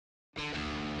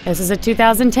This is a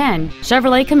 2010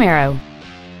 Chevrolet Camaro.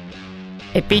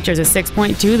 It features a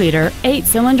 6.2-liter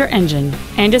 8-cylinder engine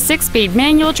and a 6-speed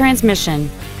manual transmission.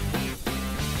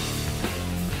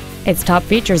 Its top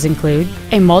features include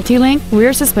a multi-link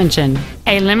rear suspension,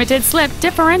 a limited slip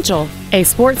differential, a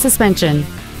sport suspension,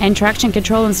 and traction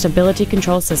control and stability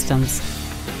control systems.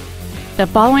 The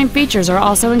following features are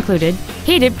also included: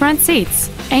 heated front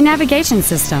seats, a navigation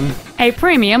system, a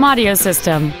premium audio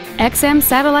system, XM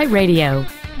satellite radio,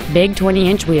 big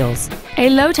 20-inch wheels, a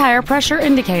low tire pressure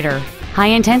indicator,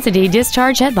 high-intensity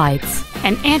discharge headlights,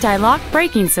 an anti-lock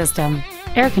braking system,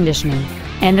 air conditioning,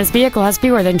 and this vehicle has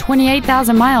fewer than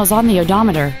 28,000 miles on the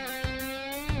odometer.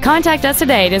 Contact us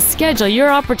today to schedule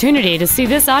your opportunity to see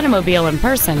this automobile in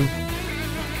person.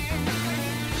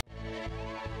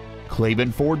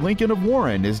 Klaben Ford Lincoln of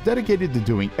Warren is dedicated to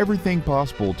doing everything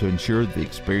possible to ensure the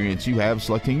experience you have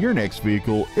selecting your next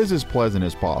vehicle is as pleasant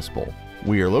as possible.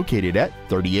 We are located at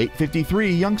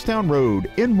 3853 Youngstown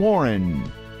Road in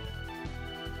Warren.